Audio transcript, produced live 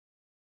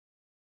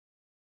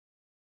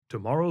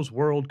Tomorrow's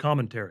World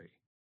Commentary,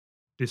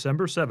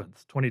 December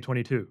 7th,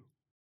 2022.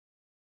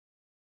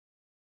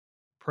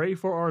 Pray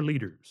for Our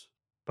Leaders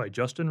by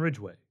Justin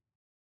Ridgway.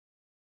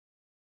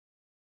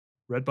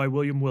 Read by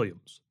William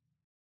Williams.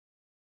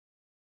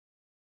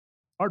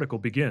 Article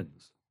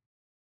begins.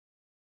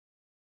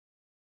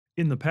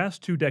 In the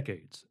past 2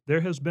 decades,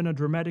 there has been a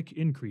dramatic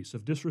increase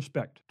of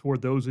disrespect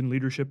toward those in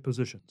leadership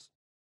positions.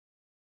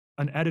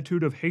 An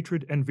attitude of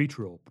hatred and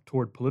vitriol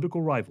toward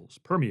political rivals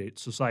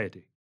permeates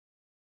society.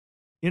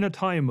 In a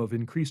time of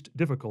increased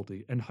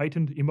difficulty and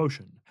heightened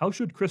emotion, how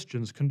should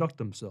Christians conduct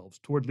themselves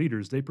toward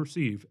leaders they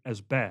perceive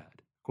as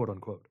bad, quote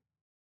unquote?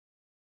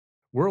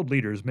 World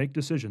leaders make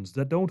decisions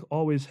that don't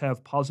always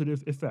have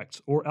positive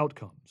effects or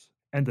outcomes,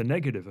 and the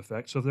negative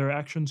effects of their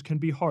actions can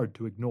be hard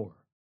to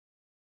ignore.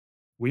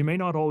 We may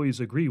not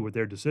always agree with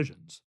their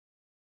decisions.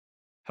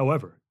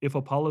 However, if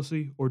a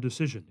policy or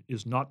decision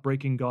is not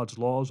breaking God's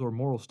laws or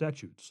moral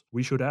statutes,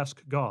 we should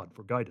ask God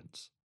for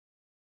guidance.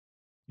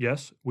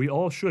 Yes, we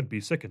all should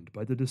be sickened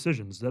by the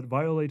decisions that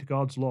violate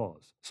God's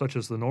laws, such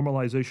as the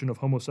normalization of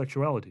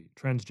homosexuality,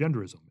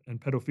 transgenderism,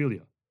 and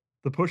pedophilia,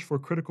 the push for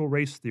critical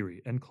race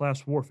theory and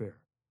class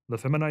warfare, the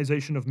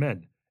feminization of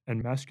men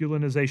and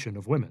masculinization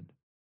of women,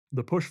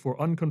 the push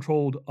for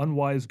uncontrolled,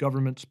 unwise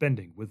government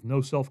spending with no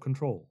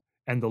self-control,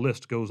 and the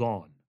list goes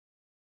on.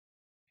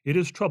 It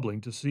is troubling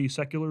to see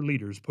secular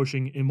leaders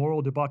pushing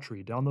immoral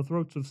debauchery down the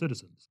throats of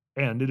citizens,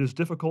 and it is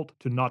difficult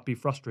to not be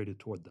frustrated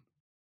toward them.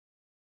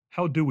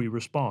 How do we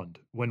respond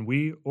when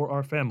we or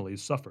our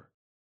families suffer?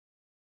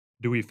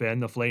 Do we fan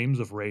the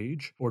flames of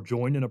rage or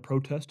join in a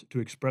protest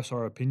to express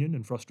our opinion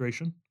and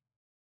frustration?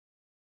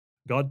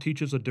 God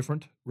teaches a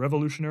different,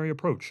 revolutionary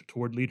approach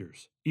toward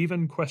leaders,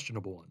 even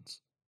questionable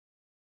ones.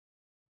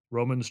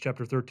 Romans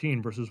chapter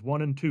 13 verses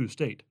 1 and 2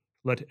 state,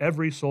 "Let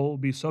every soul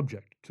be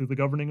subject to the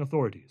governing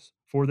authorities,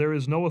 for there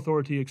is no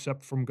authority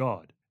except from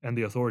God, and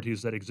the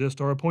authorities that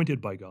exist are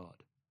appointed by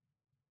God.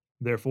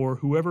 Therefore,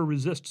 whoever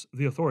resists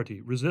the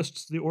authority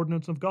resists the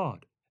ordinance of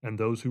God, and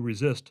those who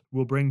resist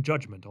will bring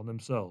judgment on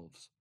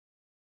themselves."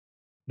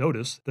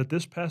 Notice that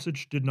this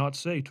passage did not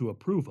say to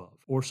approve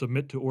of or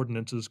submit to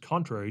ordinances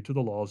contrary to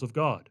the laws of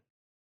God.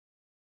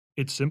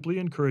 It simply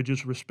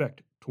encourages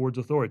respect towards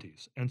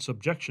authorities and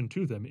subjection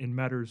to them in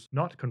matters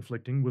not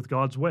conflicting with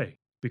God's way,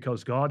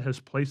 because God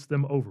has placed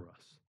them over us.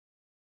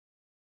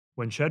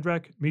 When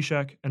Shadrach,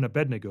 Meshach, and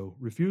Abednego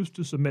refused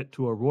to submit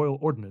to a royal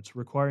ordinance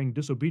requiring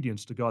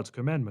disobedience to God's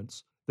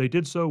commandments, they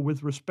did so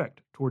with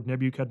respect toward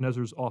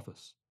Nebuchadnezzar's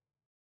office.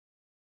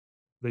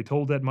 They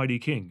told that mighty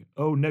king,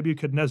 "O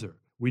Nebuchadnezzar,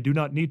 we do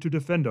not need to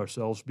defend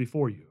ourselves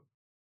before you.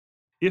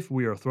 If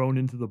we are thrown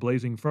into the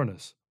blazing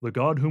furnace, the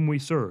God whom we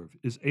serve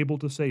is able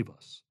to save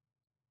us.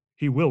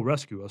 He will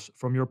rescue us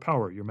from your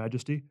power, your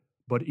majesty,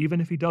 but even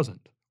if he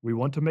doesn't, we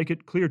want to make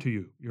it clear to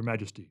you, your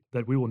majesty,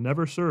 that we will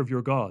never serve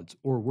your gods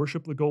or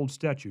worship the gold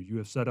statue you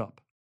have set up."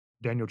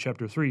 Daniel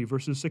chapter 3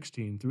 verses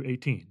 16 through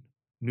 18,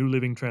 New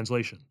Living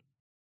Translation.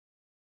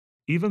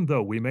 Even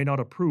though we may not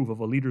approve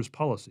of a leader's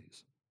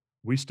policies,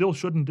 we still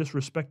shouldn't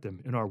disrespect them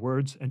in our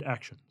words and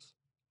actions.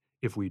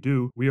 If we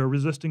do, we are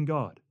resisting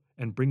God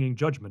and bringing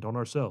judgment on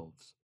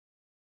ourselves.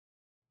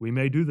 We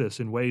may do this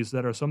in ways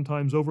that are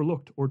sometimes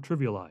overlooked or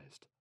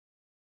trivialized.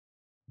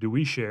 Do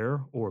we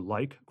share or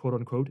like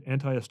quote-unquote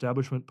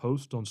anti-establishment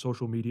posts on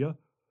social media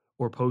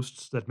or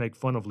posts that make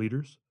fun of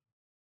leaders?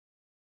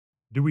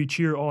 Do we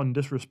cheer on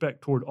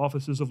disrespect toward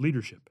offices of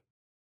leadership?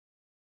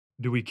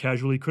 Do we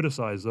casually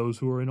criticize those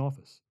who are in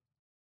office?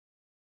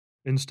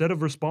 Instead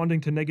of responding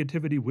to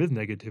negativity with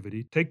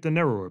negativity, take the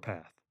narrower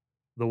path,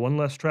 the one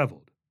less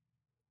traveled.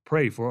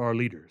 Pray for our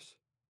leaders.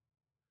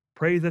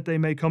 Pray that they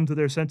may come to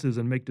their senses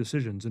and make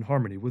decisions in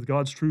harmony with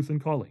God's truth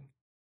and calling.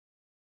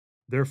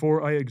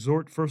 Therefore I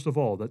exhort first of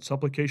all that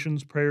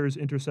supplications, prayers,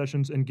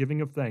 intercessions, and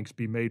giving of thanks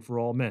be made for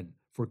all men,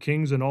 for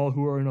kings and all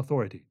who are in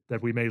authority,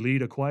 that we may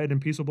lead a quiet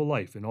and peaceable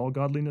life in all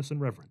godliness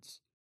and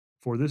reverence.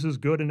 For this is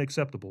good and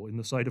acceptable in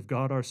the sight of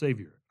God our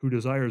Savior, who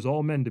desires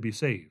all men to be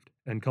saved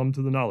and come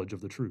to the knowledge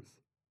of the truth.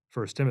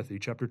 1 Timothy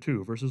chapter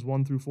 2 verses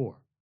 1 through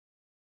 4.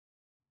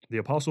 The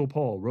Apostle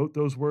Paul wrote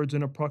those words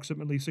in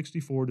approximately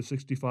 64 to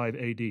 65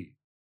 AD.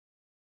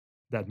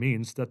 That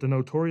means that the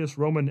notorious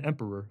Roman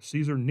Emperor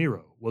Caesar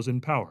Nero was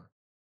in power,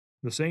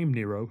 the same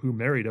Nero who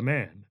married a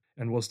man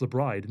and was the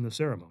bride in the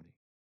ceremony,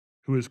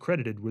 who is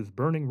credited with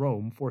burning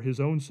Rome for his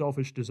own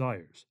selfish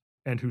desires,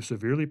 and who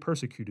severely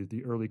persecuted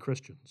the early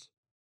Christians.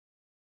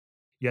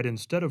 Yet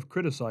instead of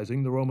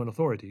criticizing the Roman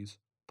authorities,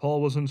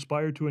 Paul was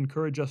inspired to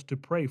encourage us to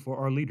pray for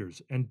our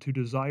leaders and to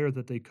desire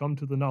that they come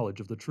to the knowledge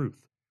of the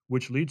truth,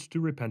 which leads to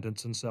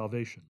repentance and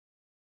salvation.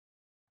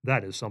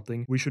 That is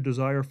something we should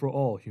desire for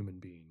all human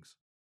beings.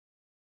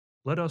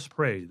 Let us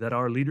pray that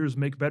our leaders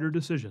make better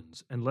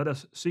decisions, and let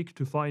us seek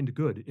to find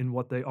good in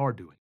what they are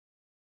doing.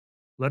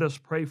 Let us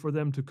pray for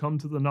them to come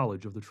to the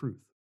knowledge of the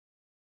truth.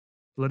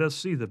 Let us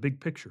see the big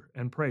picture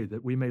and pray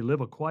that we may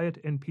live a quiet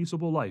and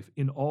peaceable life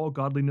in all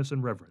godliness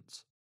and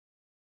reverence.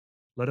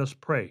 Let us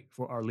pray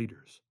for our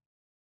leaders.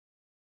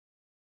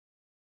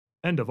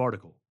 End of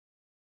article.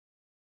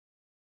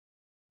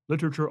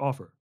 Literature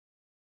offer.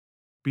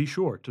 Be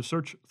sure to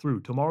search through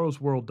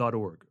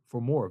tomorrowsworld.org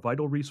for more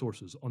vital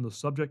resources on the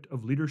subject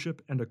of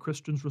leadership and a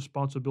Christian's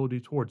responsibility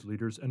towards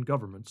leaders and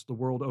governments the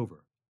world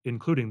over,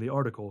 including the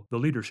article The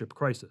Leadership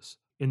Crisis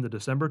in the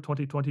December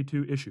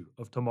 2022 issue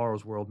of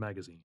Tomorrow's World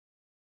magazine.